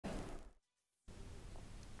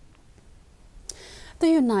The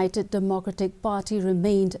United Democratic Party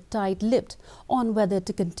remained tight-lipped on whether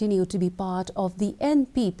to continue to be part of the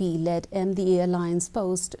NPP-led MDA alliance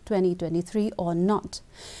post-2023 or not.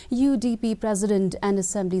 UDP President and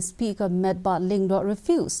Assembly Speaker Metbah Lyngdoh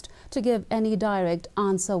refused to give any direct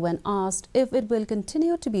answer when asked if it will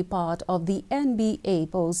continue to be part of the NBA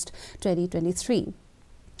post-2023.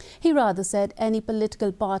 He rather said any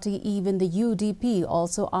political party, even the UDP,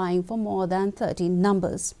 also eyeing for more than 13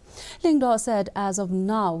 numbers. Lyngdoh said, as of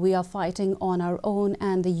now, we are fighting on our own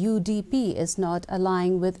and the UDP is not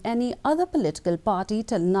allying with any other political party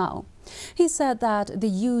till now. He said that the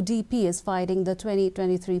UDP is fighting the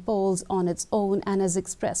 2023 polls on its own and has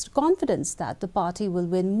expressed confidence that the party will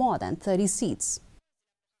win more than 30 seats.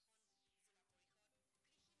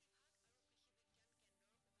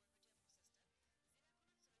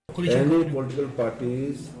 Any political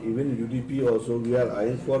parties, even UDP also, we are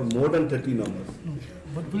eyeing for more than 30 numbers.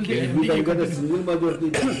 But will if we can get a single majority,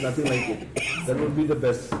 that's nothing like it. That would be the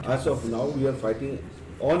best. As of now, we are fighting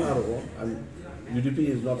on our own, and UDP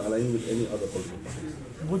is not aligning with any other political parties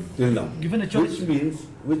till now. Given a choice,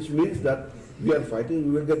 which means that we are fighting,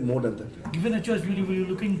 we will get more than 30. Given a choice, will you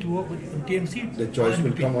looking to work with TMC? The choice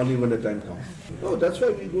will come only when the time comes. No, that's why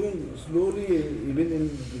we're going slowly, even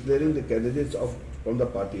in declaring the candidates from the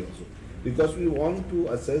party also, because we want to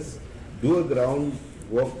assess, do a ground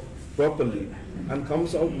work properly, and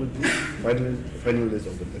comes out with the final list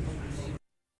of the thing.